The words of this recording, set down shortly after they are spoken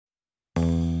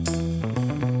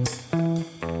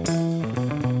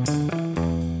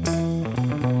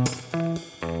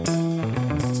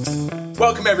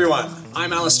Welcome, everyone.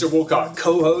 I'm Alistair Wolcott,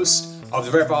 co-host of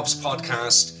the RevOps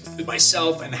podcast with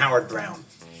myself and Howard Brown.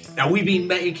 Now, we've been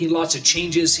making lots of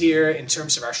changes here in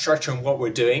terms of our structure and what we're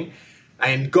doing.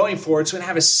 And going forward, so we're going to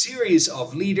have a series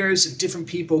of leaders and different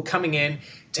people coming in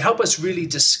to help us really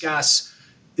discuss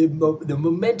the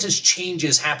momentous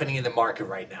changes happening in the market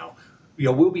right now.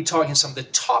 We'll be talking to some of the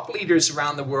top leaders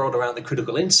around the world around the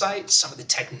critical insights, some of the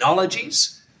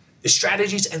technologies, the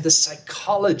strategies, and the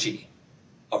psychology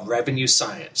of revenue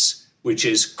science, which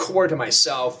is core to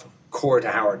myself, core to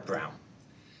Howard Brown.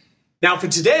 Now, for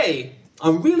today,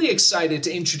 I'm really excited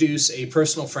to introduce a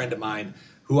personal friend of mine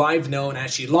who I've known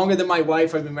actually longer than my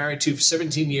wife. I've been married to for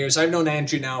 17 years. I've known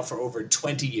Andrew now for over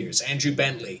 20 years, Andrew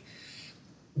Bentley.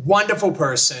 Wonderful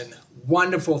person,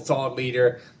 wonderful thought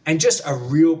leader, and just a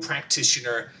real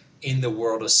practitioner in the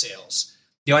world of sales.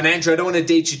 And Andrew, I don't want to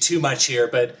date you too much here,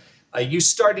 but you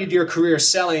started your career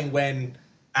selling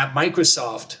at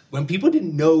Microsoft when people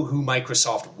didn't know who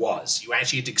Microsoft was. You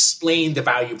actually had to explain the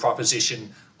value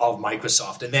proposition of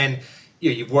Microsoft. And then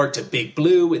you've worked at Big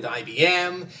Blue with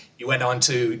IBM. You went on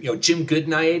to Jim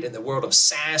Goodnight in the world of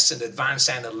SaaS and advanced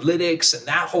analytics and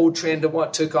that whole trend of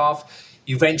what took off.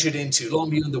 You ventured into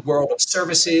Longview in the world of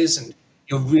services and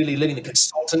you're really living the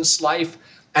consultant's life.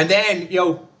 And then,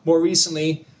 more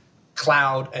recently,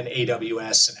 cloud and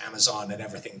AWS and Amazon and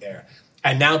everything there.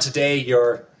 And now today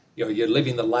you're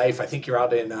living the life. I think you're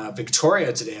out in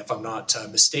Victoria today, if I'm not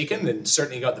mistaken, and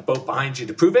certainly got the boat behind you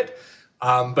to prove it.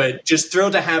 But just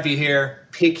thrilled to have you here,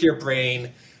 pick your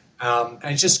brain, and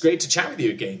it's just great to chat with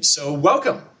you again. So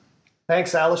welcome.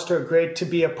 Thanks, Alistair. Great to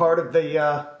be a part of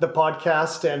the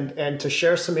podcast and to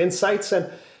share some insights.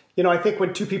 And, I think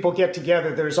when two people get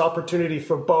together, there's opportunity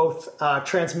for both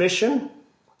transmission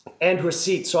and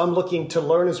receipt. So I'm looking to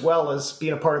learn as well as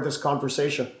being a part of this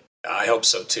conversation. I hope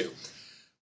so too.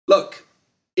 Look,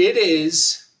 it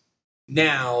is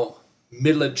now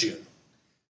middle of June.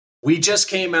 We just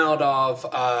came out of,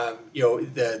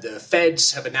 the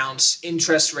Feds have announced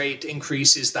interest rate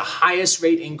increases, the highest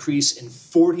rate increase in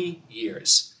 40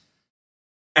 years.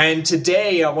 And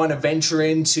today I want to venture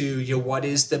into what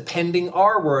is the pending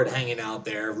R word hanging out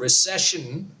there,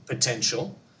 recession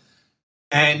potential,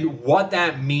 and what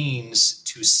that means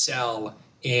to sell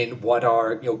in what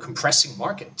are compressing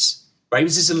markets. Right?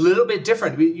 This is a little bit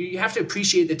different. You have to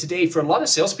appreciate that today, for a lot of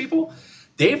salespeople,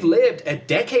 they've lived a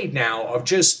decade now of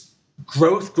just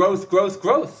growth. That's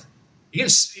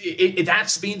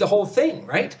been the whole thing,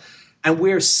 right? And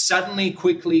we're suddenly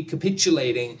quickly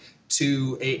capitulating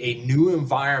to a new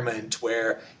environment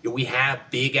where we have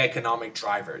big economic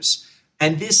drivers.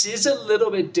 And this is a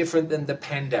little bit different than the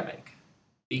pandemic.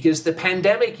 Because the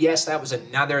pandemic, yes, that was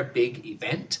another big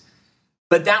event.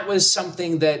 But that was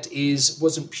something that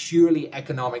wasn't purely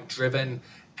economic driven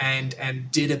and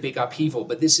did a big upheaval.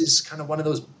 But this is kind of one of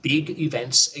those big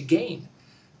events again.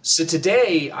 So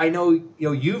today, I know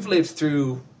you've lived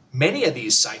through many of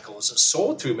these cycles and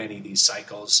sold through many of these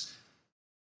cycles.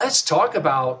 Let's talk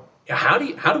about how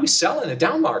do we sell in a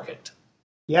down market?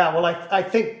 Yeah, well, I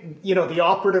think the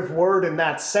operative word in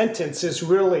that sentence is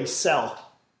really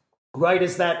sell. Right?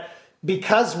 Is that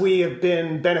because we have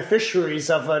been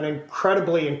beneficiaries of an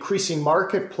incredibly increasing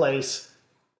marketplace,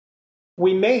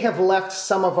 we may have left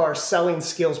some of our selling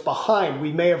skills behind.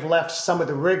 We may have left some of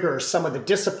the rigor, some of the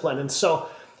discipline. And so,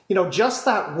 just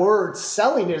that word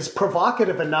selling is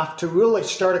provocative enough to really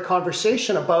start a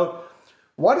conversation about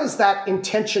what does that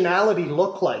intentionality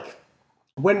look like?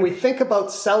 When we think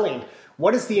about selling,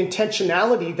 what is the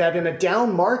intentionality that in a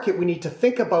down market we need to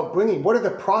think about bringing? What are the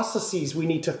processes we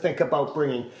need to think about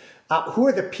bringing? Who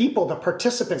are the people, the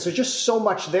participants? There's just so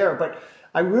much there, but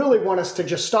I really want us to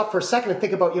just stop for a second and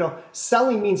think about,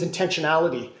 selling means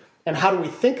intentionality. And how do we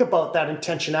think about that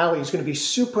intentionality is going to be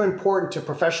super important to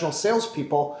professional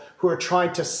salespeople who are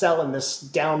trying to sell in this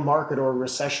down market or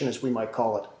recession, as we might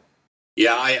call it.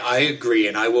 Yeah, I agree.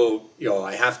 And I will,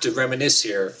 I have to reminisce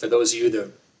here. For those of you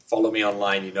that follow me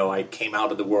online, I came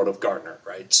out of the world of Gartner,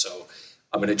 right? So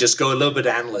I'm going to just go a little bit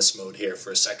analyst mode here for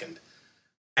a second.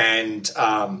 And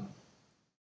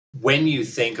when you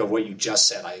think of what you just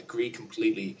said, I agree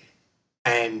completely.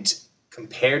 And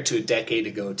compared to a decade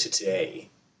ago to today,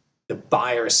 the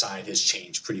buyer side has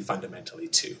changed pretty fundamentally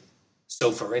too.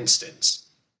 So for instance,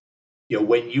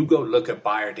 when you go look at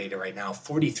buyer data right now,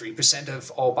 43%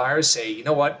 of all buyers say, you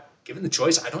know what, given the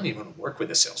choice, I don't even want to work with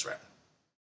a sales rep,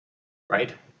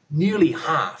 right? Nearly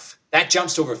half. That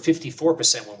jumps to over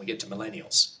 54% when we get to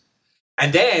millennials.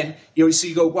 And then, so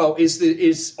you go, well,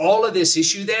 is all of this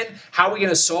issue then? How are we going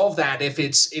to solve that if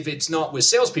it's not with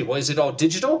salespeople? Is it all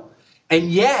digital?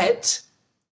 And yet,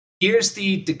 here's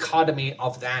the dichotomy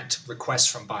of that request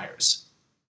from buyers.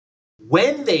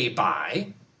 when they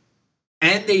buy,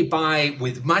 and they buy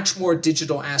with much more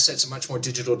digital assets and much more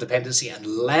digital dependency and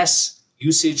less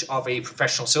usage of a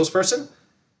professional salesperson,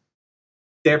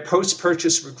 their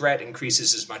post-purchase regret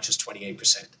increases as much as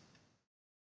 28%.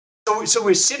 So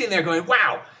we're sitting there going,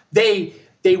 wow, they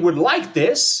would like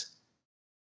this,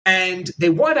 and they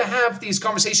want to have these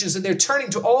conversations, and they're turning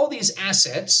to all these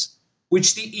assets,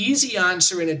 which the easy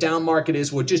answer in a down market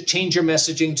is, well, just change your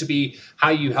messaging to be how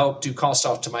you help do cost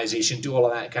optimization, do all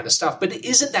of that kind of stuff. But it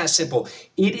isn't that simple.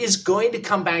 It is going to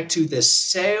come back to the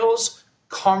sales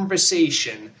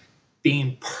conversation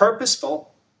being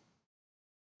purposeful,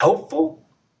 helpful,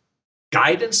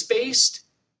 guidance-based,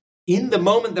 in the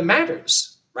moment that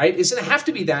matters, right? It's going to have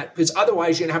to be that, because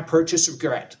otherwise you're going to have purchase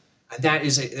regret. And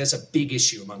that's a big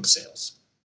issue among sales.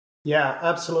 Yeah,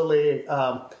 absolutely.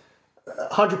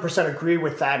 100% agree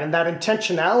with that. And that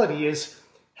intentionality is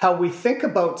how we think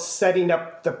about setting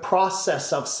up the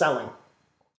process of selling.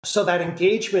 So that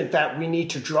engagement that we need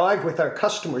to drive with our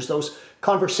customers, those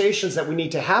conversations that we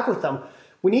need to have with them,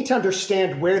 we need to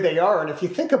understand where they are. And if you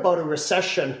think about a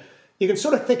recession, you can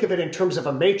sort of think of it in terms of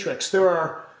a matrix. There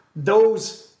are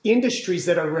those industries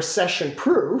that are recession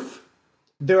proof.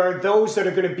 There are those that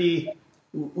are going to be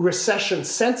recession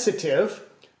sensitive.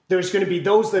 There's going to be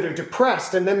those that are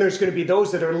depressed. And then there's going to be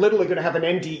those that are literally going to have an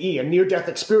NDE, a near-death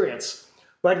experience,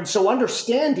 right? And so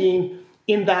understanding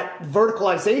in that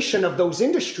verticalization of those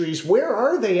industries, where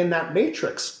are they in that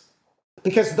matrix?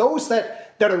 Because those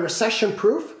that are recession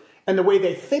proof and the way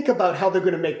they think about how they're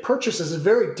going to make purchases is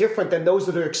very different than those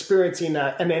that are experiencing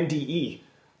an NDE.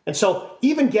 And so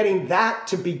even getting that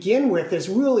to begin with is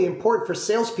really important for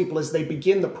salespeople as they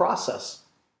begin the process.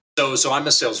 So I'm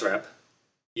a sales rep.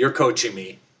 You're coaching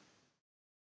me.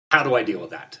 How do I deal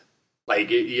with that? Like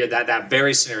that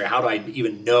very scenario, how do I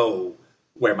even know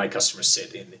where my customers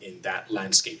sit in that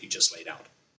landscape you just laid out?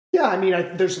 Yeah, I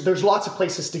mean, there's lots of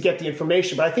places to get the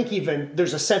information, but I think even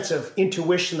there's a sense of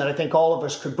intuition that I think all of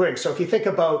us could bring. So if you think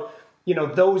about,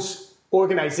 those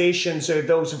organizations or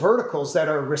those verticals that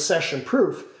are recession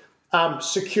proof,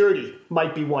 security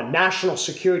might be one. National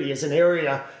security is an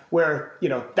area where,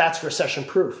 that's recession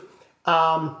proof.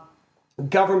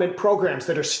 Government programs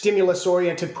that are stimulus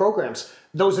oriented programs,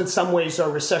 those in some ways are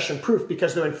recession proof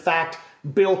because they're in fact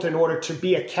built in order to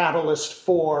be a catalyst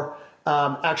for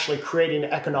actually creating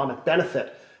economic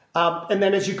benefit. And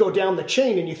then as you go down the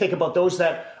chain and you think about those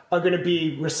that are going to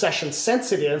be recession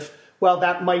sensitive, well,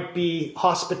 that might be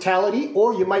hospitality,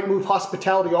 or you might move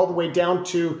hospitality all the way down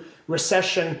to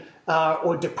recession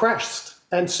or depressed.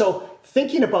 And so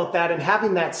thinking about that and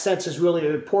having that sense is really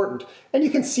important. And you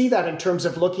can see that in terms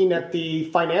of looking at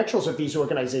the financials of these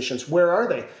organizations. Where are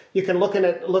they? You can looking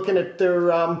at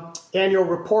their annual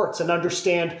reports and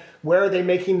understand where are they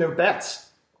making their bets.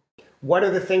 What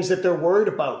are the things that they're worried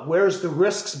about? Where's the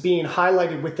risks being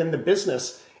highlighted within the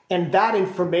business? And that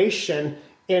information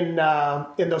in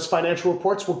those financial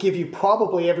reports will give you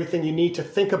probably everything you need to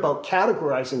think about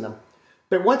categorizing them.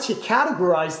 But once you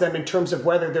categorize them in terms of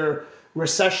whether they're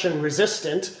recession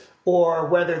resistant or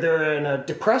whether they're in a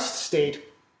depressed state,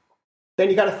 then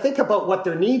you got to think about what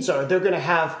their needs are. They're going to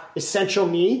have essential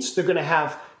needs. They're going to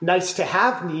have nice to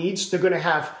have needs. They're going to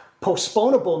have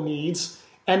postponable needs.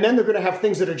 And then they're going to have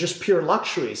things that are just pure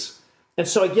luxuries. And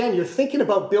so again, you're thinking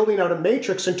about building out a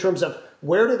matrix in terms of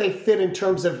where do they fit in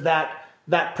terms of that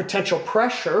potential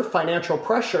pressure, financial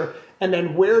pressure, and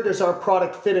then where does our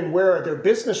product fit and where are their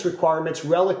business requirements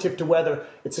relative to whether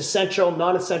it's essential,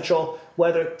 non-essential,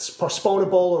 whether it's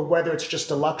postponable, or whether it's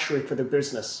just a luxury for their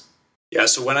business. Yeah,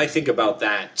 so when I think about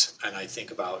that and I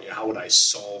think about how would I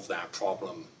solve that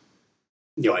problem,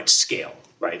 at scale,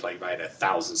 right? Like if I had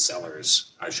 1,000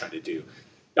 sellers I was trying to do,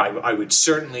 I would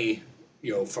certainly,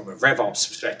 from a RevOps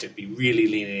perspective, be really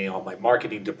leaning on my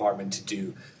marketing department to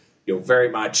do, very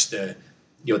much the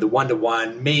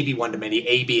one-to-one, maybe one-to-many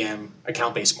ABM,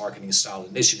 account-based marketing style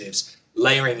initiatives,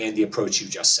 layering in the approach you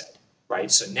just said,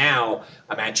 right? So now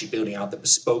I'm actually building out the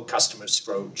bespoke customer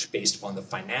approach based upon the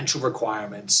financial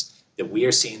requirements that we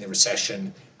are seeing in the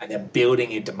recession, and then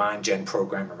building a demand gen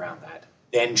program around that.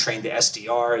 Then train the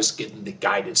SDRs, getting the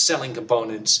guided selling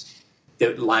components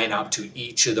that line up to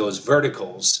each of those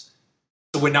verticals.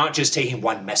 So we're not just taking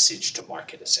one message to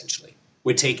market, essentially.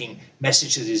 We're taking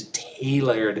messages that is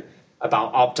tailored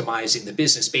about optimizing the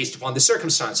business based upon the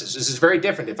circumstances. This is very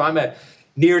different. If I'm a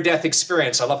near-death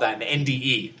experience, I love that, an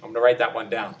NDE. I'm going to write that one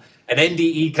down. An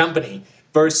NDE company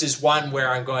versus one where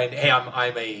I'm going, hey,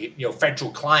 I'm a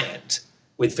federal client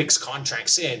with fixed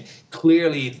contracts in.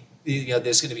 Clearly,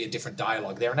 there's going to be a different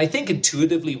dialogue there. And I think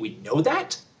intuitively we know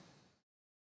that.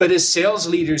 But as sales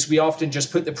leaders, we often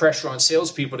just put the pressure on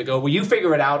salespeople to go, well, you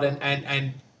figure it out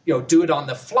and do it on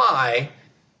the fly,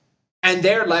 and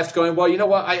they're left going, well, you know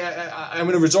what, I'm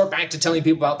going to resort back to telling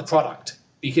people about the product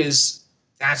because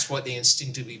that's what they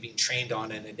instinctively been trained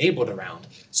on and enabled around.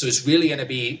 So it's really going to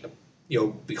be,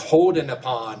 beholden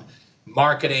upon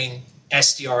marketing,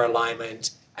 SDR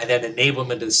alignment, and then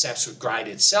enablement of the steps with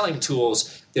guided selling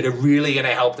tools that are really going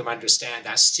to help them understand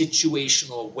that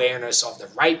situational awareness of the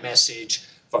right message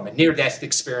from a near-death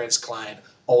experience client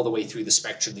all the way through the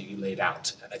spectrum that you laid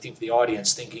out. And I think for the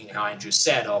audience, thinking how Andrew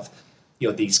said of,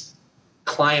 these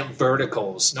client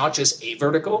verticals, not just a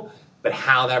vertical, but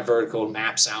how that vertical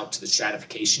maps out to the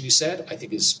stratification you said, I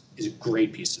think is a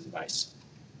great piece of advice.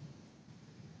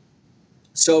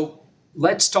 So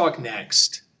let's talk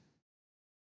next.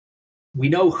 We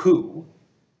know who.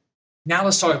 Now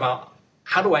let's talk about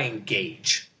how do I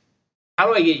engage? How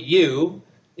do I get you,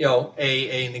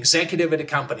 an executive at a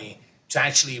company to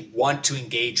actually want to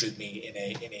engage with me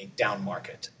in a down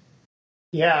market?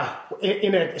 Yeah,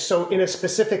 in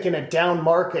a down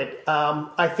market,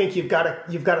 I think you've got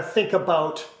to think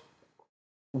about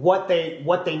what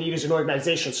they need as an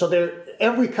organization. So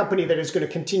every company that is going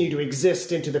to continue to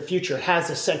exist into the future has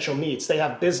essential needs. They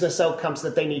have business outcomes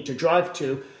that they need to drive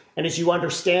to. And as you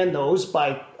understand those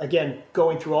by, again,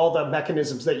 going through all the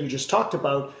mechanisms that you just talked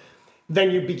about,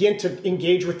 then you begin to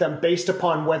engage with them based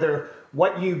upon whether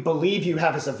what you believe you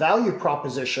have as a value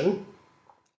proposition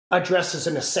addresses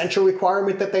an essential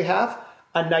requirement that they have,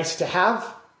 a nice to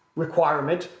have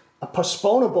requirement, a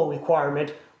postponable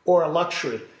requirement, or a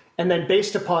luxury. And then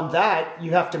based upon that,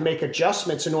 you have to make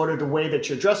adjustments in order to the way that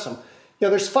you address them.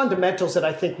 There's fundamentals that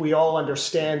I think we all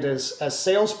understand as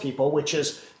salespeople, which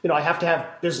is, I have to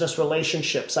have business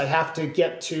relationships. I have to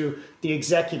get to the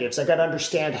executives. I got to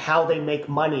understand how they make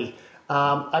money.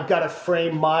 I've got to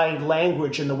frame my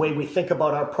language and the way we think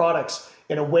about our products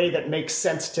in a way that makes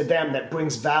sense to them, that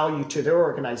brings value to their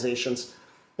organizations.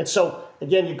 And so,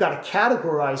 again, you've got to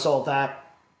categorize all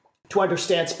that to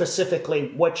understand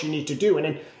specifically what you need to do.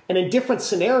 And in different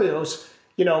scenarios,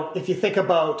 if you think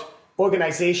about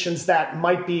organizations that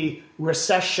might be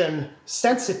recession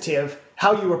sensitive,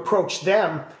 how you approach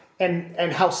them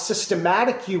and how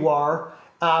systematic you are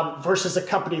versus a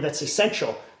company that's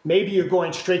essential. Maybe you're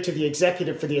going straight to the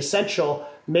executive for the essential.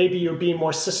 Maybe you're being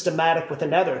more systematic with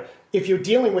another. If you're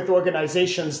dealing with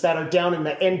organizations that are down in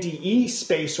the NDE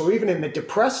space or even in the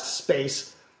depressed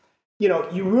space,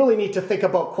 you really need to think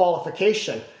about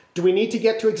qualification. Do we need to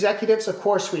get to executives? Of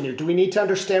course we do. Do we need to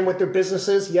understand what their business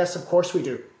is? Yes, of course we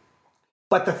do.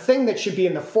 But the thing that should be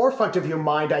in the forefront of your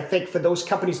mind, I think, for those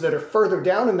companies that are further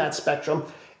down in that spectrum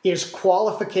is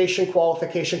qualification,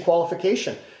 qualification,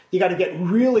 qualification. You got to get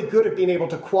really good at being able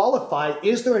to qualify.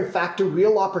 Is there, in fact, a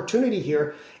real opportunity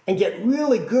here? And get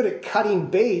really good at cutting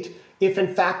bait if,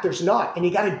 in fact, there's not. And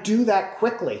you got to do that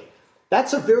quickly.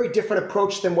 That's a very different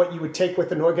approach than what you would take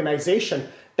with an organization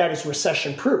that is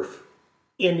recession-proof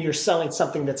and you're selling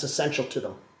something that's essential to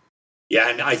them. Yeah,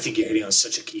 and I think you're hitting on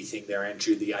such a key thing there,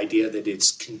 Andrew, the idea that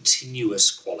it's continuous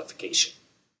qualification.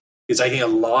 Because I think a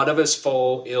lot of us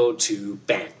fall ill to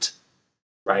BANT,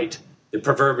 right? The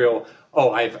proverbial,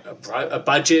 I have a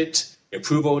budget,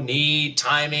 approval, need,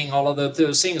 timing, all of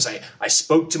those things. I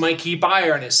spoke to my key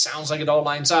buyer and it sounds like it all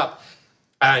lines up.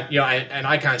 And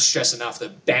I can't stress enough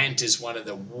that BANT is one of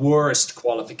the worst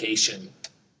qualification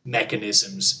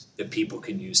mechanisms that people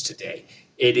can use today.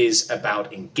 It is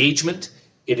about engagement.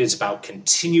 It is about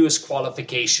continuous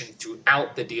qualification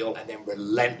throughout the deal and then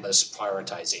relentless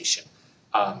prioritization.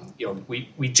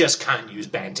 We just can't use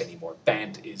BANT anymore.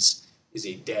 BANT is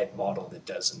a dead model that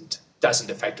doesn't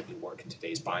effectively work in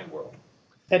today's buying world.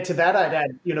 And to that, I'd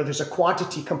add, there's a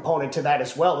quantity component to that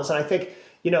as well. And I think,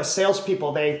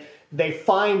 salespeople, they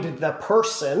find the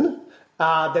person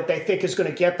that they think is going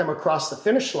to get them across the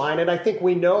finish line. And I think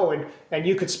we know, and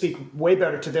you could speak way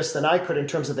better to this than I could in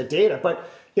terms of the data, but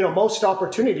most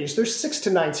opportunities, there's 6 to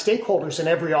 9 stakeholders in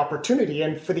every opportunity.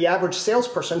 And for the average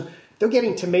salesperson, they're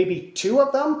getting to maybe 2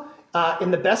 of them.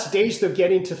 In the best days, they're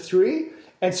getting to 3.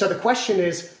 And so the question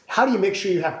is, how do you make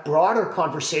sure you have broader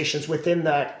conversations within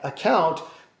that account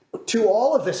to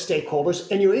all of the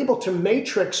stakeholders, and you're able to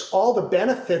matrix all the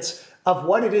benefits of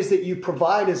what it is that you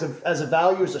provide as a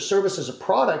value, as a service, as a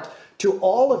product to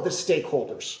all of the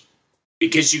stakeholders?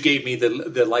 Because you gave me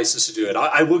the license to do it.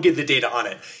 I will give the data on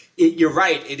it. You're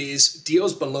right. It is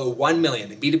deals below $1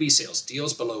 million in B2B sales,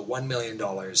 deals below $1 million.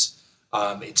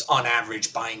 It's on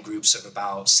average buying groups of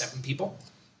about 7 people.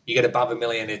 You get above $1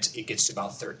 million, it gets to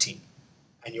about 13.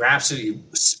 And you're absolutely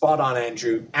spot on,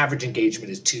 Andrew. Average engagement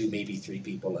is 2, maybe 3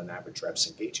 people an average rep's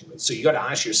engaging with. So you got to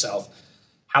ask yourself,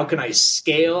 how can I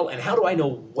scale and how do I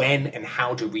know when and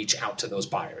how to reach out to those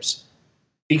buyers?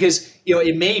 Because,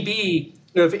 it may be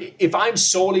if I'm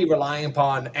solely relying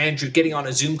upon Andrew getting on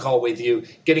a Zoom call with you,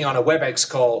 getting on a WebEx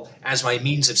call as my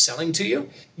means of selling to you,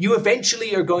 you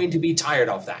eventually are going to be tired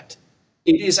of that.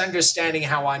 It is understanding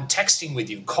how I'm texting with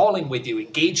you, calling with you,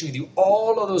 engaging with you,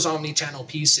 all of those omni-channel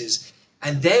pieces.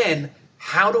 And then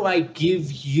how do I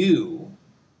give you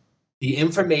the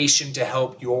information to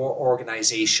help your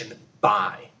organization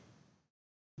buy,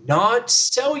 not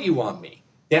sell you on me?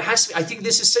 There has to be, I think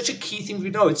this is such a key thing to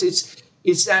know.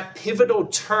 It's that pivotal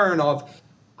turn of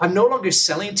I'm no longer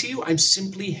selling to you, I'm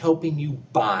simply helping you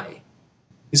buy.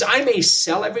 Because I may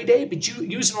sell every day, but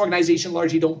you as an organization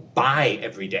largely don't buy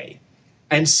every day.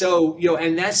 And so,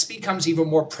 and that becomes even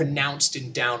more pronounced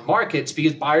in down markets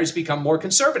because buyers become more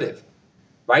conservative,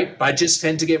 right? Budgets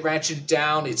tend to get ratcheted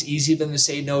down. It's easy for them to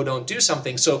say, no, don't do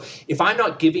something. So if I'm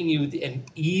not giving you an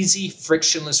easy,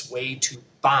 frictionless way to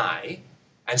buy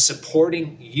and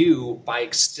supporting you by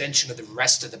extension of the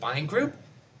rest of the buying group,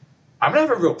 I'm going to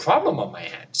have a real problem on my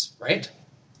hands, right?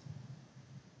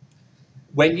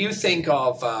 When you think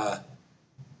of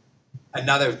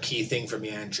another key thing for me,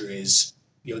 Andrew, is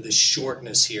the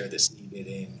shortness here that's needed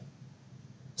in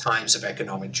times of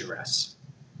economic duress,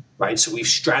 right? So we've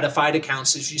stratified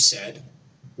accounts, as you said.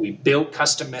 We built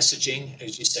custom messaging,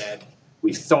 as you said.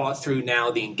 We've thought through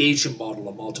now the engagement model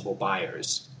of multiple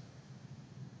buyers.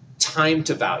 Time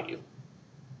to value.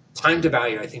 Time to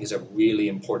value, I think, is a really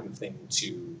important thing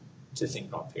to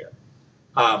think of here.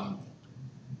 And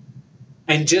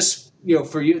just,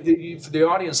 for the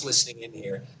audience listening in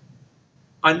here,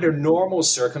 under normal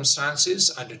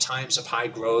circumstances, under times of high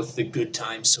growth, the good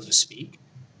times, so to speak,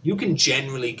 you can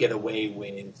generally get away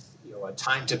with a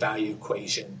time to value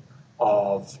equation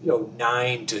of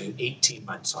 9 to 18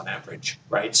 months on average,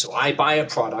 right? So I buy a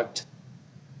product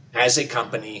as a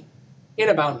company. In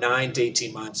about 9 to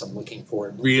 18 months, I'm looking for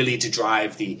it really to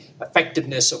drive the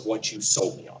effectiveness of what you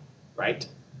sold me on, right?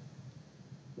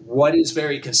 What is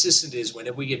very consistent is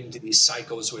whenever we get into these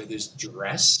cycles where there's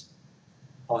duress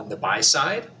on the buy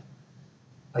side,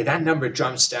 like that number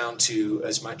jumps down to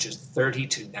as much as 30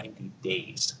 to 90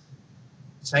 days.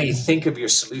 So now you think of your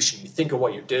solution, you think of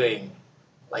what you're doing,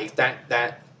 like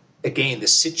that again, the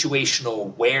situational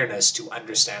awareness to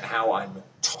understand how I'm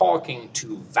talking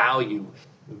to value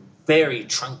very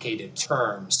truncated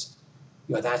terms,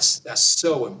 that's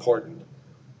so important.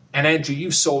 And Andrew,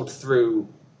 you've sold through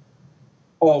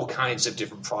all kinds of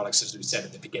different products, as we said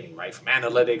at the beginning, right? From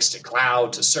analytics to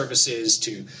cloud to services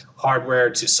to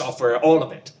hardware to software, all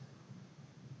of it.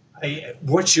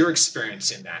 What's your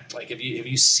experience in that? Like, have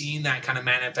you seen that kind of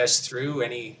manifest through?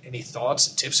 Any thoughts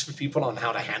and tips for people on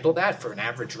how to handle that for an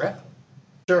average rep?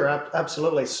 Sure,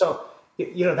 absolutely. So,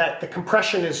 that the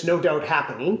compression is no doubt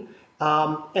happening.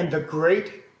 And the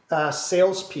great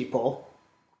salespeople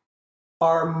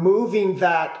are moving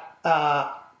that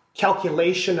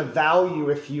calculation of value,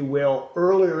 if you will,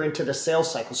 earlier into the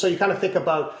sales cycle. So you kind of think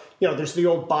about, there's the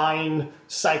old buying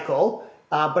cycle,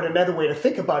 but another way to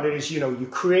think about it is, you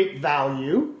create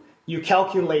value, you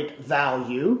calculate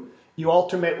value, you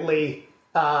ultimately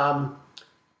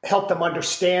help them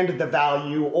understand the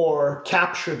value or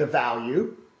capture the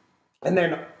value. And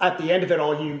then at the end of it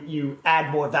all, you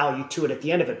add more value to it at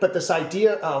the end of it. But this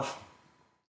idea of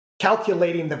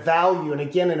calculating the value, and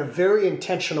again, in a very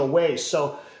intentional way.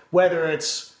 So whether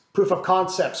it's proof of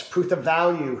concepts, proof of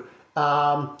value,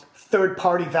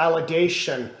 third-party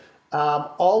validation,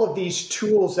 all of these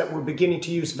tools that we're beginning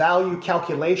to use, value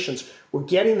calculations, we're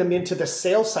getting them into the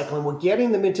sales cycle, and we're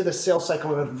getting them into the sales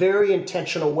cycle in a very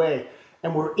intentional way.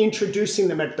 And we're introducing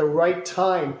them at the right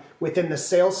time within the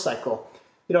sales cycle.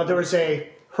 There is a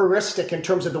heuristic in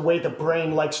terms of the way the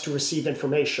brain likes to receive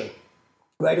information,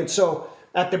 right? And so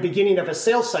at the beginning of a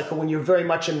sales cycle, when you're very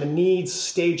much in the needs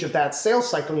stage of that sales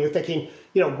cycle, and you're thinking,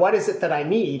 what is it that I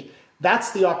need?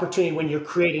 That's the opportunity when you're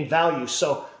creating value.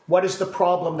 So what is the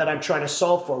problem that I'm trying to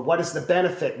solve for? What is the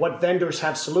benefit? What vendors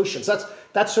have solutions?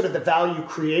 That's sort of the value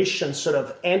creation sort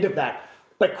of end of that.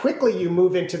 But quickly you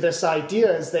move into this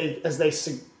idea as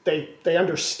they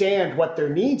understand what their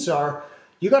needs are.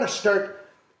 You got to start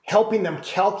helping them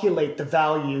calculate the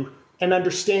value and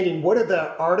understanding what are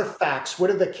the artifacts,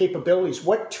 what are the capabilities,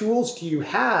 what tools do you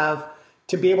have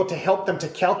to be able to help them to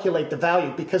calculate the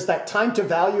value? Because that time to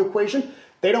value equation,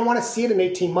 they don't want to see it in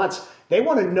 18 months. They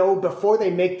want to know before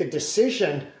they make the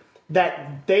decision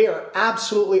that they are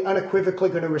absolutely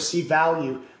unequivocally going to receive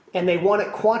value. And they want it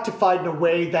quantified in a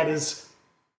way that is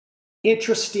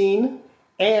interesting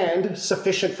and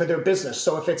sufficient for their business.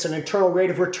 So if it's an internal rate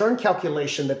of return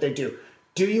calculation that they do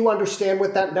you understand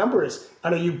what that number is?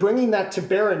 And are you bringing that to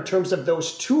bear in terms of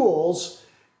those tools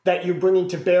that you're bringing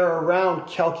to bear around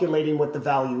calculating what the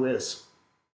value is?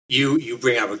 You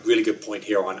bring up a really good point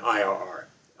here on IRR,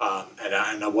 and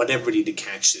I want everybody to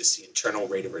catch this: the internal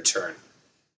rate of return.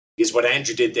 Because what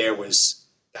Andrew did there was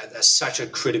that's such a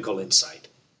critical insight.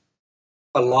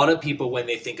 A lot of people, when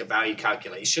they think of value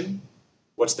calculation,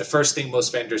 what's the first thing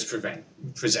most vendors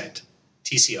present?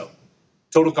 TCO,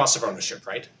 total cost of ownership,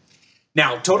 right?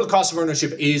 Now, total cost of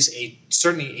ownership is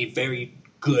certainly a very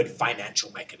good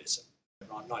financial mechanism.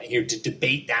 I'm not here to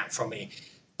debate that from a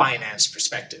finance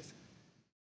perspective.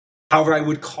 However, I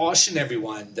would caution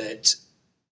everyone that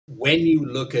when you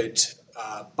look at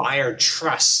buyer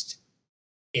trust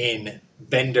in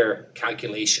vendor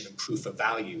calculation and proof of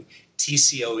value,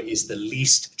 TCO is the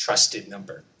least trusted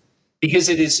number because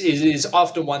it is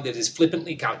often one that is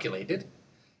flippantly calculated.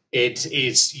 It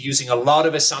is using a lot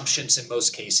of assumptions in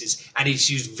most cases, and it's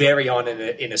used very on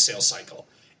in a sales cycle.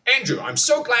 Andrew, I'm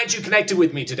so glad you connected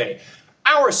with me today.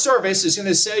 Our service is going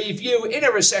to save you in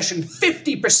a recession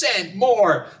 50%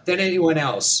 more than anyone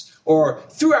else. Or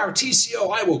through our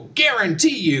TCO, I will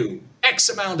guarantee you X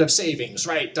amount of savings,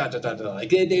 right? Like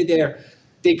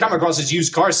they come across as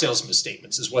used car salesman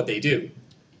statements is what they do.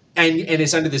 And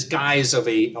it's under this guise of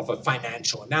a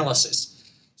financial analysis.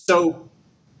 So,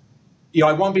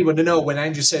 I want people to know when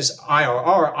Andrew says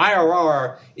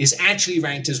IRR is actually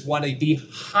ranked as one of the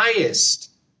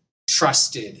highest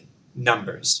trusted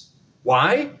numbers.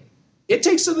 Why? It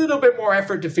takes a little bit more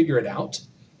effort to figure it out.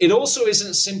 It also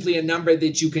isn't simply a number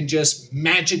that you can just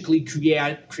magically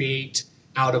create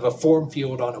out of a form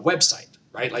field on a website,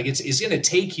 right? Like it's going to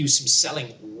take you some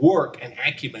selling work and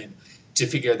acumen to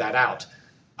figure that out.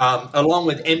 Along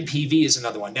with NPV is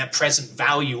another one. Net present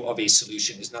value of a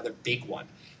solution is another big one.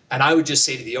 And I would just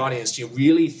say to the audience, you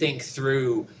really think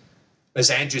through,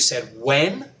 as Andrew said,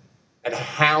 when and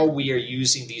how we are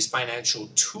using these financial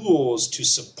tools to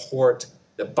support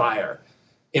the buyer.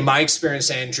 In my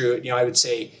experience, Andrew, I would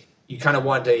say you kind of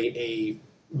want a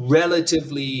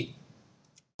relatively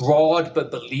broad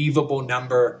but believable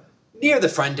number near the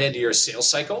front end of your sales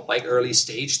cycle, like early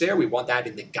stage there. We want that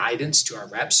in the guidance to our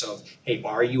reps of, hey,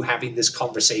 are you having this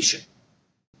conversation?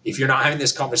 If you're not having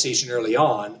this conversation early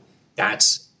on,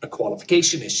 that's a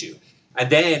qualification issue.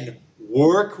 And then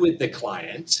work with the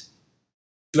client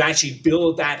to actually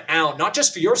build that out, not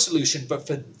just for your solution, but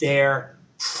for their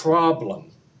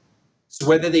problem. So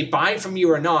whether they buy from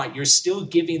you or not, you're still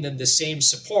giving them the same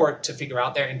support to figure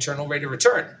out their internal rate of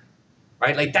return,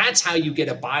 right? Like that's how you get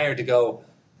a buyer to go,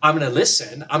 I'm going to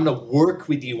listen, I'm going to work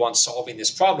with you on solving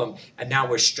this problem. And now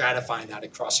we're stratifying that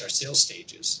across our sales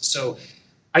stages. So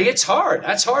it's hard.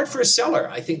 That's hard for a seller.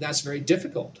 I think that's very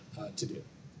difficult to do.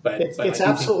 But it's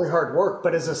absolutely hard work.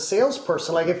 But as a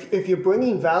salesperson, like if you're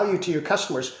bringing value to your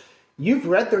customers, you've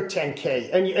read their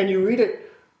 10K and you read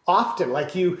it often.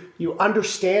 Like you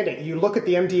understand it. You look at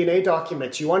the MD&A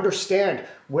documents. You understand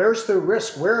where's the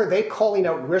risk. Where are they calling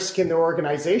out risk in their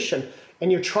organization?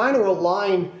 And you're trying to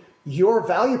align your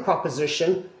value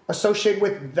proposition associated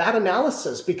with that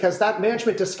analysis, because that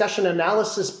management discussion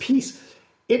analysis piece,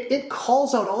 it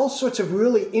calls out all sorts of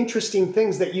really interesting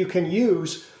things that you can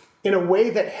use in a way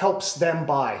that helps them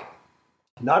buy.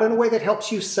 Not in a way that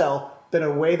helps you sell, but in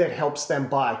a way that helps them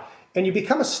buy. And you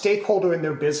become a stakeholder in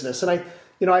their business. And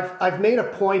I've made a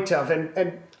point of,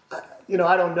 and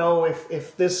I don't know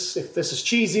if this is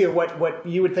cheesy or what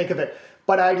you would think of it,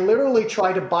 but I literally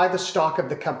try to buy the stock of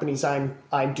the companies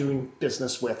I'm doing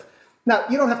business with. Now,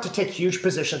 you don't have to take huge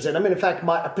positions in them. And in fact,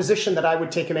 a position that I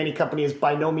would take in any company is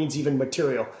by no means even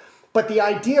material. But the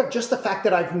idea of just the fact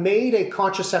that I've made a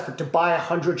conscious effort to buy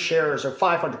 100 shares or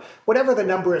 500, whatever the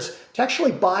number is, to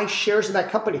actually buy shares in that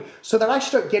company so that I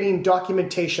start getting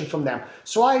documentation from them.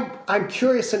 So I'm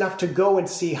curious enough to go and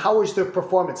see how is their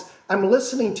performance. I'm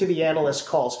listening to the analyst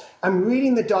calls. I'm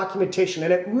reading the documentation,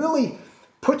 and it really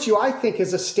puts you, I think,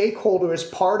 as a stakeholder as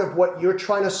part of what you're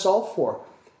trying to solve for.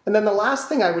 And then the last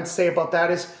thing I would say about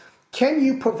that is, can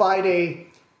you provide a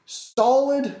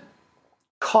solid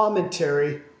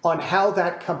commentary on how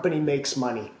that company makes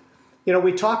money?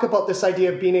 We talk about this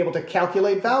idea of being able to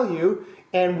calculate value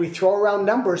and we throw around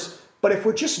numbers, but if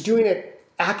we're just doing it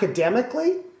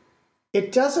academically,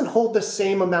 it doesn't hold the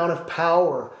same amount of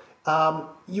power.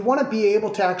 You want to be able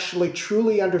to actually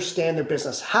truly understand their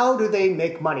business. How do they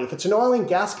make money? If it's an oil and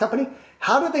gas company,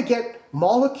 how do they get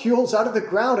molecules out of the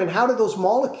ground and how do those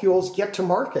molecules get to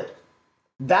market?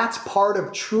 That's part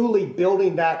of truly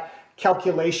building that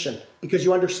calculation, because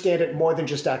you understand it more than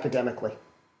just academically.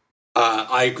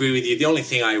 I agree with you. The only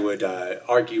thing I would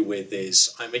argue with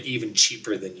is I'm even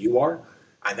cheaper than you are,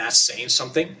 and that's saying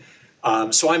something.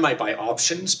 So I might buy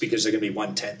options because they're going to be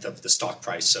 1/10 of the stock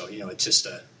price. So it's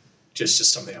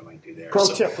just something I might do there. Pro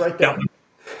tip right there.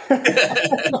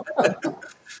 Yeah.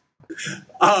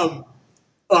 Um,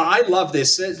 well, I love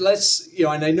this. Let's,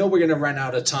 and I know we're going to run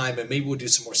out of time, and maybe we'll do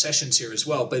some more sessions here as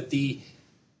well. But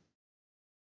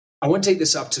I want to take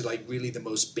this up to like really the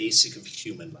most basic of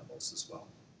human levels as well.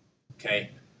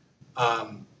 Okay.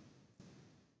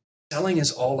 Selling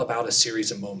is all about a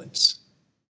series of moments.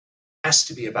 It has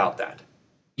to be about that.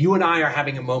 You and I are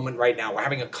having a moment right now. We're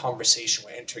having a conversation.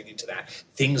 We're entering into that.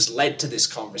 Things led to this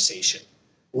conversation.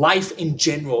 Life in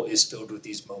general is filled with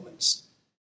these moments.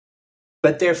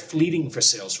 But they're fleeting for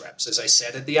sales reps. As I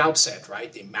said at the outset,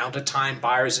 right? The amount of time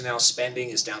buyers are now spending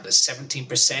is down to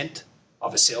 17%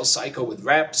 of a sales cycle with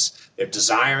reps. They're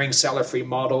desiring seller-free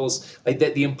models. Like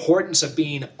that, the importance of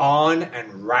being on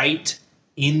and right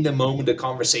in the moment of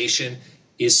conversation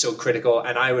is so critical.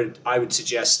 And I would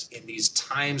suggest in these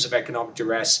times of economic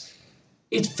duress,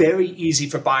 it's very easy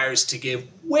for buyers to give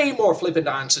way more flippant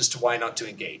answers to why not to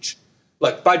engage.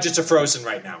 Look, budgets are frozen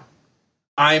right now.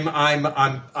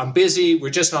 I'm busy.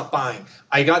 We're just not buying.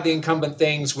 I got the incumbent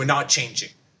things. We're not changing,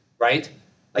 right?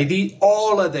 Like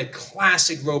all of the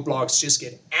classic roadblocks just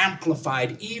get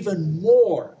amplified even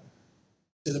more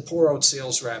to the poor old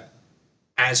sales rep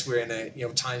as we're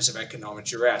in times of economic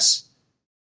duress.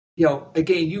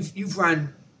 Again, you've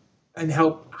run and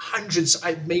helped hundreds,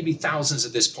 maybe thousands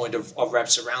at this point of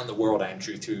reps around the world,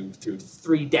 Andrew, through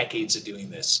 3 decades of doing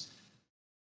this.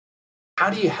 How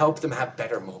do you help them have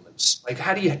better moments? Like,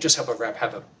 how do you just help a rep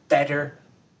have a better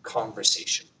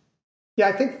conversation? Yeah,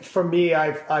 I think for me,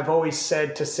 I've always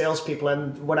said to salespeople,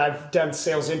 and when I've done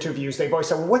sales interviews, they've always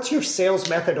said, well, what's your sales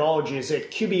methodology? Is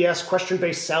it QBS,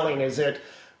 question-based selling? Is it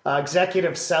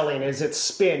executive selling? Is it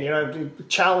spin?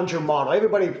 Challenger model?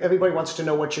 Everybody wants to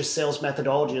know what your sales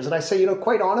methodology is. And I say,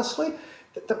 quite honestly,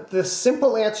 the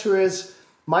simple answer is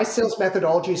my sales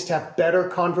methodology is to have better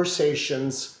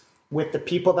conversations with the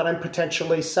people that I'm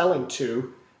potentially selling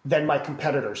to than my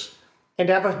competitors. And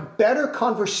to have a better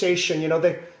conversation,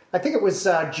 I think it was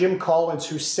Jim Collins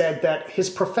who said that his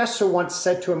professor once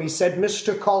said to him, he said,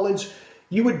 Mr. Collins,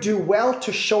 you would do well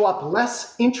to show up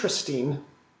less interesting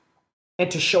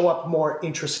and to show up more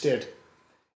interested.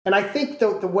 And I think the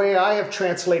way I have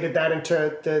translated that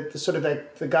into the sort of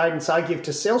the guidance I give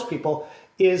to salespeople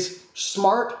is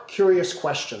smart, curious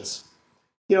questions.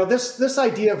 This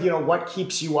idea of, what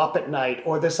keeps you up at night,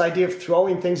 or this idea of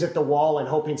throwing things at the wall and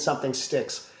hoping something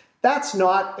sticks, that's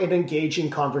not an engaging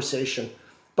conversation.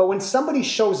 But when somebody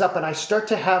shows up and I start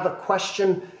to have a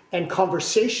question and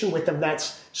conversation with them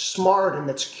that's smart and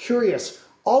that's curious,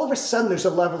 all of a sudden there's a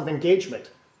level of engagement.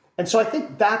 And so I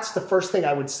think that's the first thing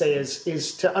I would say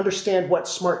is to understand what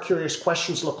smart, curious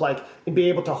questions look like and be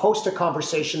able to host a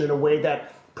conversation in a way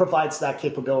that provides that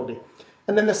capability.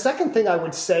 And then the second thing I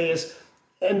would say is,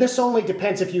 and this only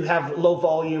depends if you have low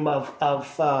volume of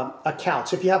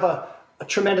accounts. If you have a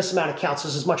tremendous amount of accounts,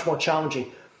 this is much more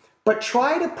challenging. But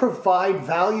try to provide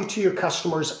value to your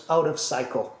customers out of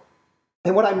cycle.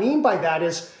 And what I mean by that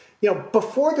is,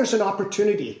 before there's an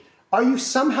opportunity, are you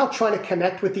somehow trying to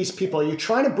connect with these people? Are you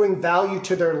trying to bring value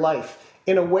to their life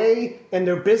in a way, in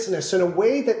their business, in a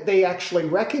way that they actually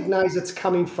recognize it's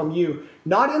coming from you?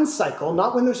 Not in cycle,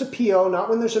 not when there's a PO, not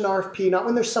when there's an RFP, not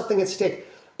when there's something at stake,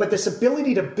 but this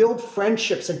ability to build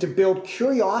friendships and to build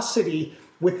curiosity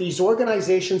with these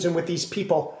organizations and with these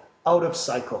people out of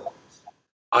cycle.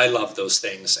 I love those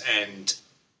things. And,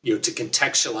 to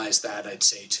contextualize that, I'd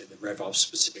say to the RevOps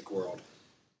specific world,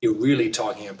 you're really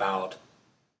talking about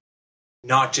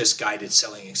not just guided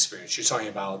selling experience. You're talking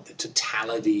about the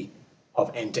totality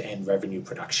of end-to-end revenue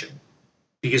production.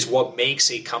 Because what makes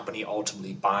a company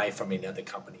ultimately buy from another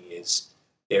company is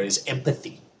there is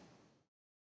empathy.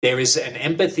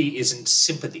 Empathy isn't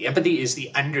sympathy. Empathy is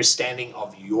the understanding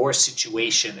of your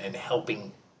situation and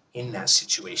helping in that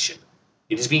situation.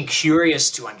 It is being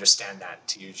curious to understand that,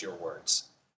 to use your words.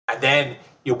 And then,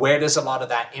 where does a lot of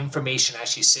that information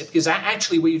actually sit? Because that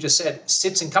actually, what you just said,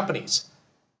 sits in companies.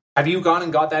 Have you gone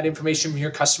and got that information from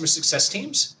your customer success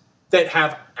teams that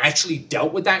have actually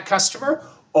dealt with that customer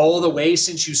all the way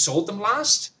since you sold them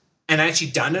last? And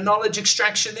actually done a knowledge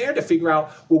extraction there to figure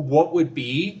out, what would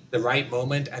be the right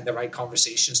moment and the right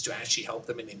conversations to actually help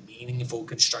them in a meaningful,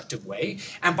 constructive way.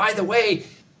 And by the way,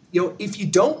 if you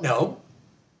don't know,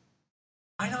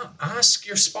 why not ask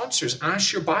your sponsors,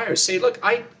 ask your buyers, say, look,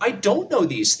 I don't know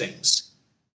these things.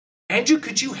 Andrew,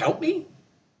 could you help me?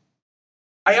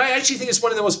 I actually think it's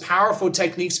one of the most powerful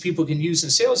techniques people can use in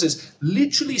sales is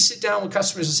literally sit down with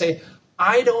customers and say,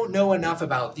 I don't know enough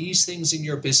about these things in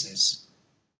your business.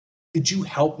 Could you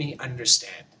help me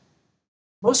understand?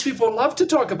 Most people love to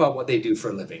talk about what they do for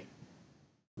a living.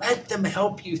 Let them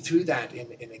help you through that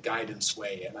in a guidance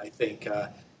way. And I think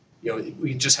we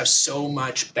can just have so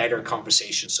much better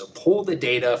conversations. So pull the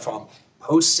data from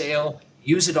post-sale,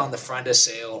 use it on the front of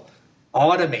sale,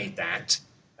 automate that.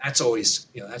 That's always,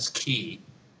 that's key.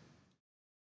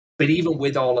 But even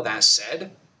with all of that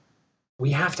said,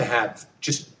 we have to have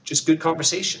just good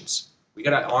conversations. We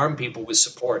got to arm people with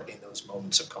support in those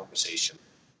moments of conversation.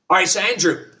 All right, so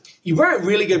Andrew, you brought a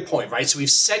really good point, right? So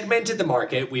we've segmented the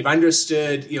market. We've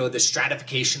understood, the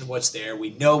stratification of what's there.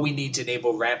 We know we need to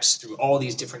enable reps through all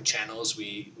these different channels.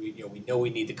 We know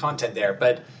we need the content there.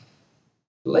 But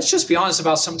let's just be honest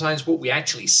about sometimes what we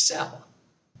actually sell.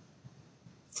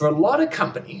 For a lot of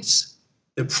companies,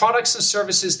 the products and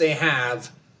services they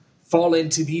have fall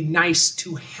into the nice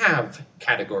to have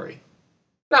category.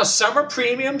 Now, some are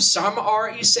premium, some are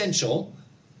essential,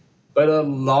 but a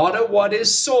lot of what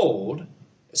is sold,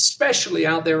 especially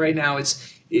out there right now, it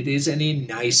is in a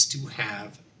nice to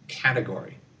have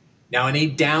category. Now, in a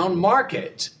down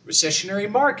market, recessionary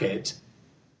market,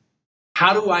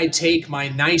 how do I take my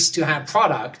nice to have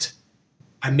product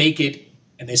and make it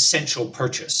an essential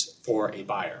purchase for a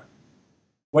buyer?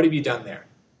 What have you done there?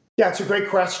 Yeah, it's a great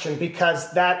question,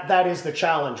 because that is the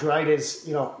challenge, right?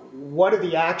 What are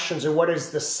the actions, or what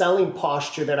is the selling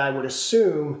posture that I would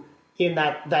assume in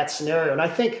that scenario? And I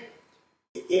think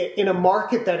in a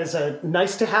market that is a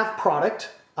nice to have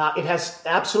product, it has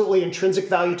absolutely intrinsic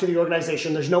value to the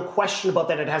organization. There's no question about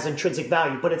that. It has intrinsic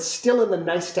value, but it's still in the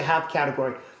nice to have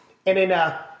category. And in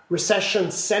a recession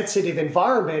sensitive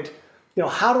environment,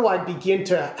 how do I begin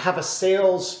to have a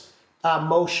sales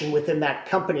motion within that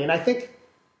company? And I think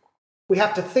we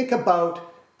have to think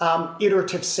about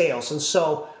iterative sales. And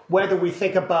so whether we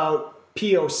think about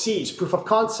POCs, proof of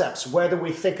concepts, whether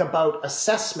we think about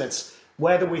assessments,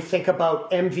 whether we think about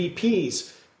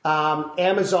MVPs,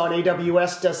 Amazon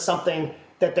AWS does something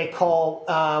that they call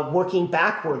working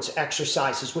backwards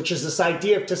exercises, which is this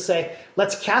idea of to say,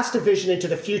 let's cast a vision into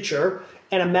the future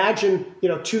and imagine,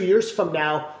 2 years from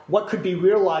now, what could be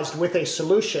realized with a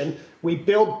solution. We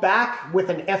build back with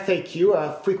an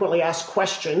FAQ, frequently asked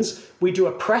questions. We do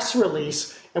a press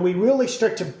release, and we really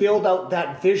start to build out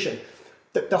that vision.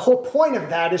 The whole point of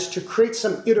that is to create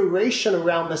some iteration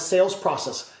around the sales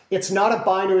process. It's not a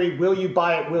binary, will you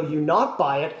buy it, will you not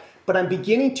buy it, but I'm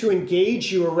beginning to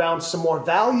engage you around some more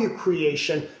value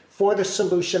creation for the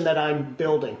solution that I'm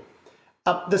building.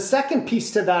 The second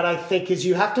piece to that, I think, is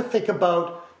you have to think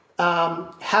about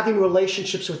having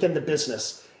relationships within the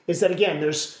business. Is that, again,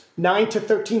 there's 9 to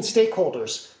 13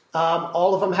 stakeholders.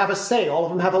 All of them have a say. All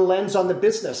of them have a lens on the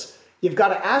business. You've got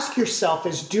to ask yourself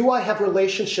is, do I have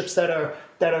relationships that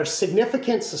are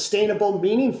significant, sustainable,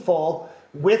 meaningful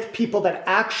with people that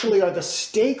actually are the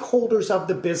stakeholders of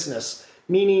the business,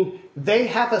 meaning they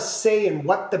have a say in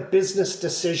what the business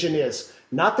decision is,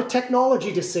 not the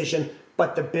technology decision,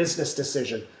 but the business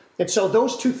decision. And so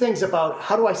those two things about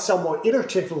how do I sell more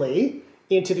iteratively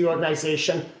into the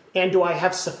organization, and do I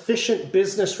have sufficient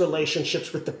business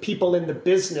relationships with the people in the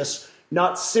business,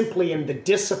 not simply in the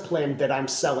discipline that I'm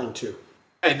selling to.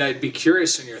 And I'd be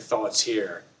curious in your thoughts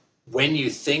here. When you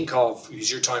think of,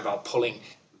 because you're talking about pulling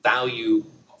value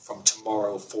from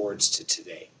tomorrow forwards to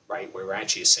today, right? Where we're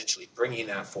actually essentially bringing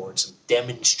that forwards and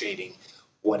demonstrating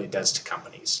what it does to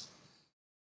companies.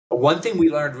 But one thing we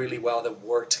learned really well that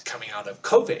worked coming out of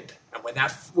COVID, and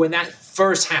when that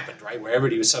first happened, right, where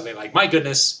everybody was suddenly like, my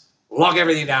goodness, lock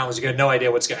everything down because you got no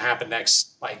idea what's going to happen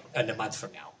next, like in a month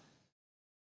from now.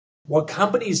 What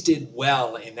companies did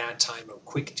well in that time of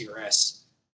quick duress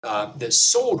that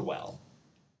sold well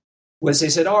was they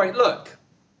said, all right, look,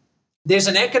 there's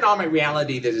an economic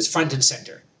reality that is front and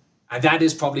center, and that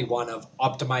is probably one of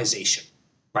optimization,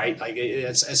 right? Like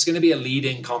it's going to be a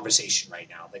leading conversation right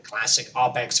now, the classic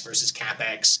OpEx versus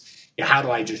CapEx. How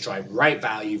do I just drive right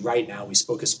value right now? We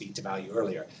spoke of speed to value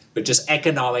earlier, but just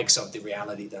economics of the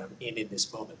reality that I'm in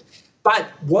this moment. But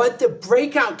what the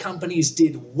breakout companies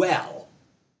did well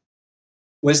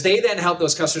was they then helped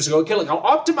those customers go, okay, look, I'll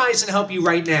optimize and help you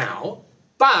right now,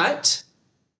 but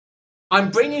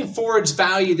I'm bringing forwards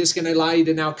value that's going to allow you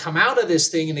to now come out of this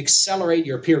thing and accelerate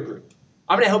your peer group.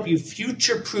 I'm going to help you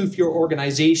future-proof your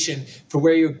organization for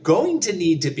where you're going to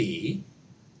need to be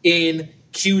in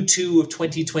Q2 of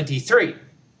 2023,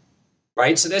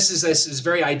 right? So this is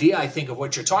very idea, I think, of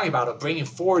what you're talking about, of bringing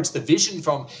forwards the vision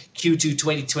from Q2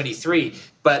 2023,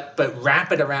 but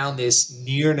wrap it around this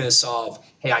nearness of,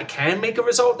 hey, I can make a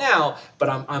result now, but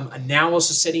I'm now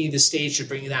also setting you the stage to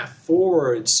bring that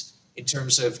forwards in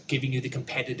terms of giving you the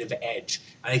competitive edge.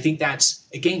 And I think that's,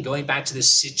 again, going back to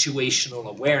this situational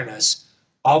awareness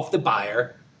of the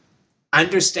buyer,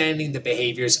 understanding the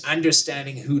behaviors,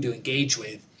 understanding who to engage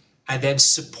with, and then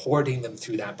supporting them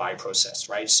through that buy process,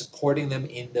 right? Supporting them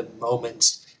in the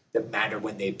moments that matter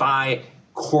when they buy,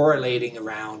 correlating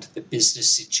around the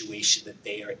business situation that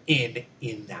they are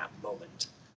in that moment.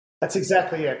 That's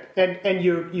exactly it. And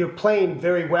you're playing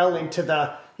very well into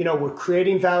the, we're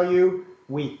creating value,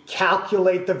 we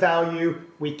calculate the value,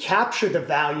 we capture the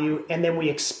value, and then we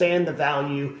expand the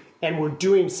value. And we're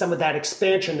doing some of that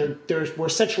expansion. We're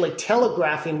essentially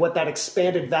telegraphing what that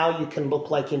expanded value can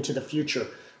look like into the future,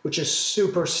 which is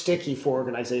super sticky for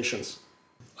organizations.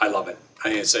 I love it. I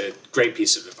think it's a great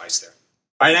piece of advice there.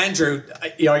 All right, Andrew,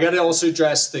 I got to also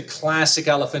address the classic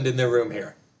elephant in the room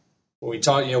here. When we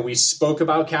talked, we spoke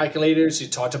about calculators, you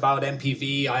talked about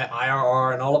NPV,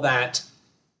 IRR, and all of that.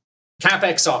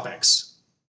 CapEx, OpEx.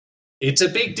 It's a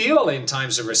big deal in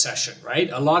times of recession, right?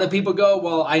 A lot of people go,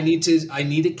 well, I need to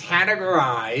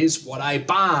categorize what I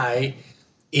buy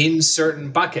in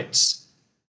certain buckets.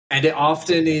 And it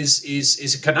often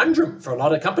is a conundrum for a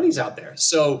lot of companies out there.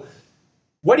 So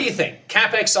what do you think?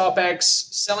 CapEx, OpEx,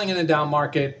 selling in a down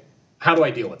market, how do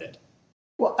I deal with it?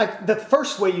 Well, the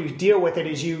first way you deal with it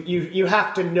is you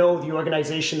have to know the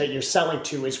organization that you're selling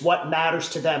to is what matters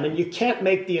to them. And you can't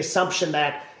make the assumption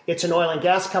that it's an oil and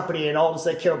gas company and all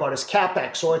they care about is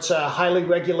CapEx, or it's a highly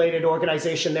regulated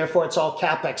organization, therefore it's all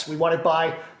CapEx. We want to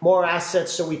buy more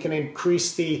assets so we can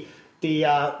increase the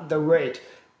rate.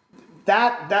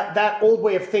 That old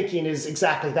way of thinking is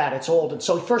exactly that. It's old. And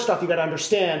so first off, you got to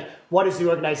understand what does the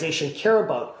organization care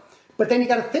about. But then you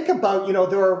got to think about,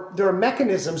 there are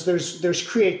mechanisms, there's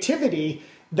creativity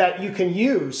that you can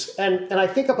use. And I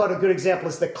think about a good example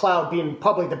is the cloud being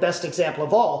probably the best example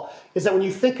of all, is that when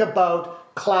you think about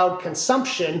cloud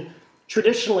consumption,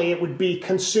 traditionally it would be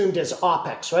consumed as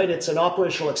OpEx, right? It's an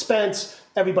operational expense.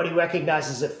 Everybody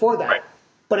recognizes it for that. Right.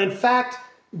 But in fact,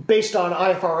 based on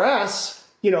IFRS,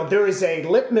 there is a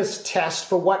litmus test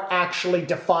for what actually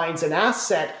defines an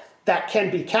asset that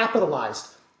can be capitalized.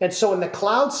 And so in the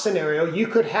cloud scenario, you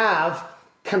could have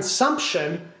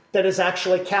consumption that is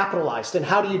actually capitalized. And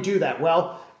how do you do that?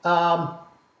 Well,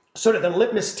 sort of the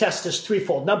litmus test is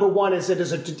threefold. Number one, is it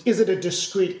a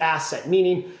discrete asset?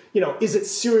 Meaning, is it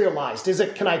serialized?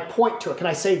 Can I point to it? Can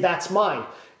I say that's mine?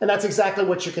 And that's exactly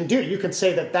what you can do. You can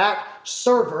say that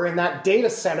server in that data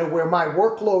center where my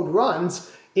workload runs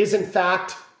is in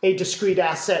fact a discrete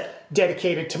asset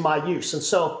dedicated to my use. And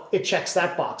so it checks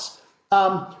that box.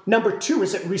 Number two,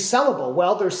 is it resellable?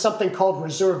 Well, there's something called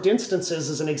reserved instances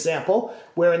as an example,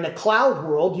 where in the cloud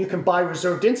world, you can buy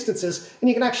reserved instances and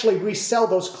you can actually resell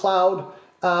those cloud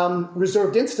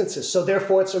reserved instances. So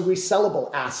therefore, it's a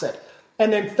resellable asset.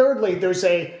 And then thirdly, there's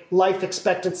a life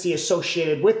expectancy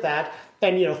associated with that.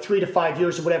 And 3 to 5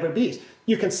 years or whatever it be.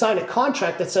 You can sign a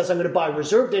contract that says I'm going to buy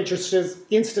reserved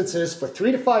instances for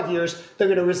 3 to 5 years. They're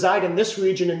going to reside in this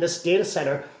region, in this data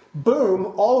center.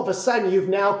 Boom, all of a sudden you've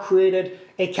now created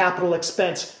a capital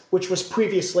expense, which was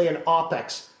previously an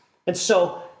OpEx. And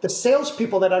so the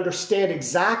salespeople that understand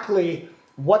exactly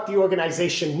what the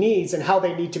organization needs and how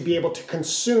they need to be able to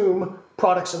consume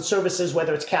products and services,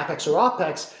 whether it's CapEx or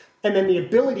OpEx, and then the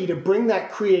ability to bring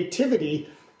that creativity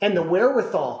and the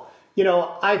wherewithal.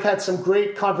 I've had some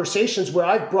great conversations where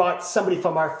I've brought somebody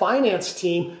from our finance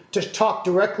team to talk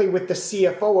directly with the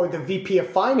CFO or the VP of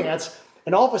finance.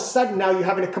 And all of a sudden now you're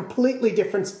having a completely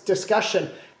different discussion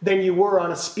than you were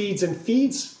on a speeds and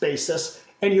feeds basis.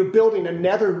 And you're building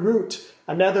another route,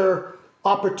 another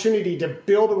opportunity to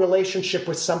build a relationship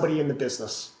with somebody in the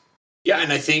business. Yeah,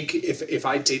 and I think if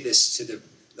I take this to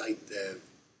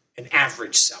an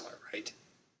average seller, right?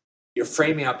 You're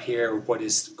framing up here what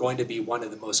is going to be one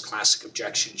of the most classic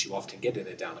objections you often get in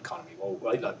a down economy. Well,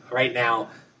 right now,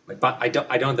 I don't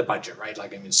have the budget, right?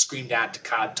 Like I'm screamed at, to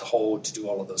cut, to hold, to do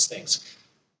all of those things.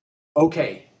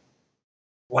 Okay,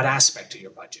 what aspect of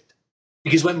your budget?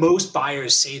 Because when most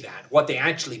buyers say that, what they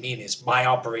actually mean is my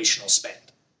operational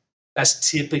spend.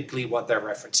 That's typically what they're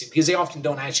referencing, because they often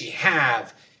don't actually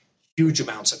have huge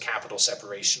amounts of capital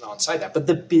separation on site that, but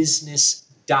the business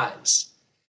does.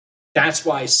 That's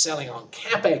why selling on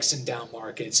CapEx in down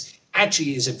markets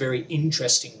actually is a very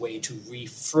interesting way to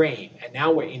reframe. And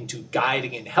now we're into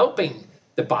guiding and helping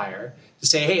the buyer to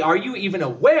say, hey, are you even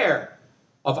aware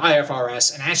of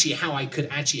IFRS and actually how I could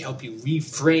actually help you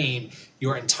reframe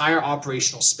your entire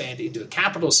operational spend into a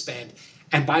capital spend?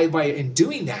 And by in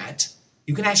doing that,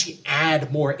 you can actually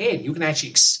add more in. You can actually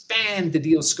expand the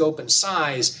deal scope and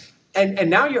size. And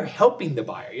now you're helping the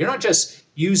buyer. You're not just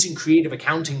using creative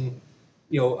accounting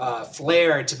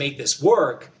flair to make this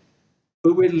work,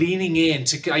 but we're leaning in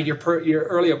to your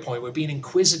earlier point. We're being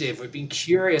inquisitive. We're being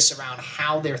curious around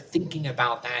how they're thinking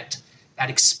about that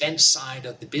expense side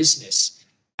of the business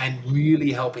and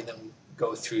really helping them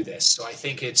go through this. So I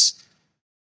think it's,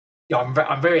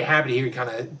 I'm very happy to hear you kind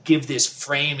of give this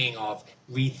framing of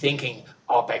rethinking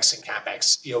OpEx and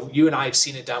CapEx. You and I have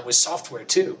seen it done with software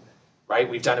too, right?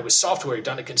 We've done it with software, we've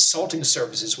done it consulting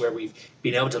services where we've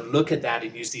been able to look at that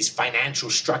and use these financial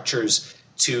structures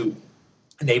to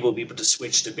enable people to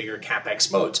switch to bigger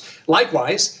CapEx modes.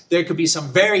 Likewise, there could be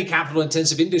some very capital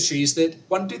intensive industries that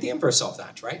want to do the inverse of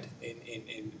that, right?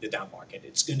 In the down market.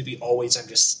 It's going to be always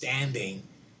understanding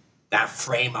that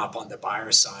frame up on the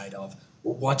buyer side of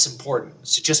what's important.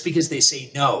 So just because they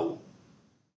say no,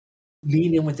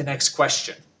 lean in with the next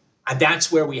question. And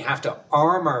that's where we have to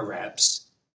arm our reps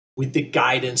with the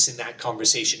guidance in that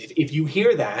conversation. If you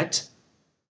hear that,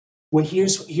 well,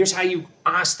 here's how you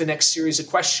ask the next series of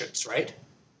questions, right?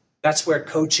 That's where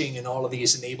coaching and all of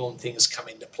these enabling things come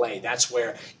into play. That's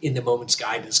where in the moment's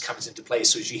guidance comes into play.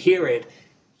 So as you hear it,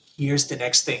 here's the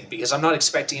next thing, because I'm not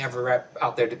expecting every rep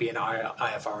out there to be an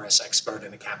IFRS expert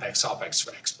and a CapEx, OpEx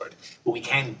expert, but we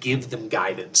can give them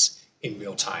guidance in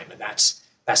real time. And that's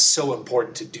so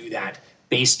important to do that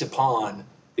based upon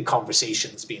the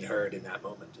conversations being heard in that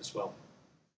moment as well.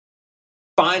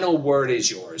 Final word is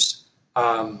yours.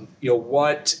 Bring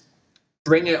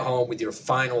it home with your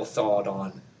final thought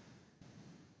on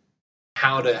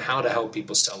how to help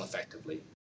people sell effectively.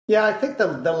 Yeah, I think the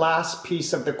last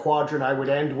piece of the quadrant I would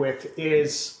end with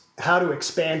is how to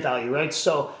expand value, right?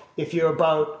 So if you're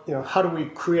about, how do we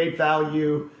create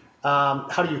value?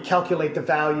 How do you calculate the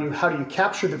value? How do you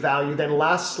capture the value? Then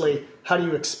lastly, how do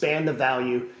you expand the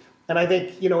value? And I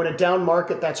think, in a down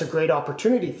market, that's a great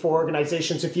opportunity for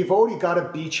organizations. If you've already got a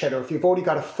beachhead or if you've already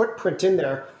got a footprint in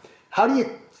there, how do you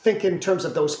think in terms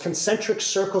of those concentric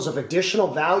circles of additional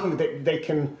value that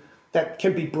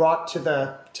can be brought to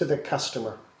the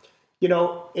customer?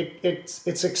 It's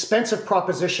an expensive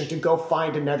proposition to go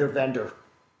find another vendor.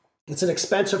 It's an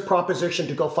expensive proposition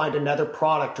to go find another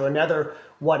product or another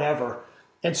whatever.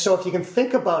 And so if you can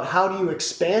think about how do you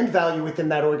expand value within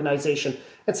that organization,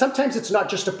 and sometimes it's not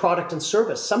just a product and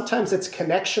service. Sometimes it's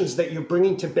connections that you're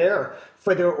bringing to bear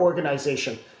for their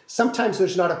organization. Sometimes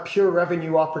there's not a pure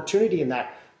revenue opportunity in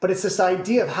that, but it's this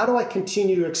idea of how do I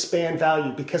continue to expand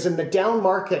value? Because in the down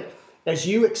market, as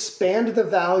you expand the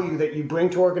value that you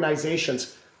bring to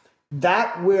organizations,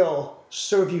 that will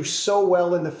serve you so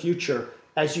well in the future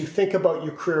as you think about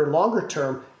your career longer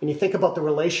term and you think about the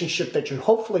relationship that you're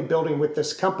hopefully building with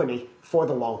this company for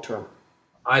the long term.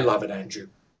 I love it, Andrew.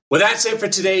 Well, that's it for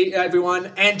today, everyone.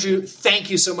 Andrew, thank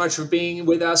you so much for being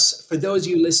with us. For those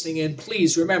of you listening in,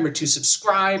 please remember to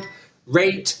subscribe,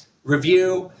 rate,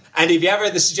 review. And if you ever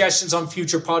have the suggestions on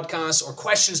future podcasts or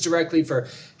questions directly for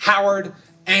Howard,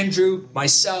 Andrew,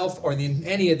 myself, or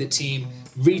any of the team,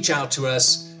 reach out to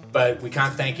us. But we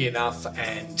can't thank you enough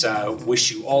and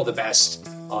wish you all the best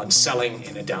on selling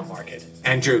in a down market.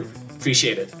 Andrew,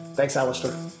 appreciate it. Thanks,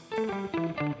 Alistair.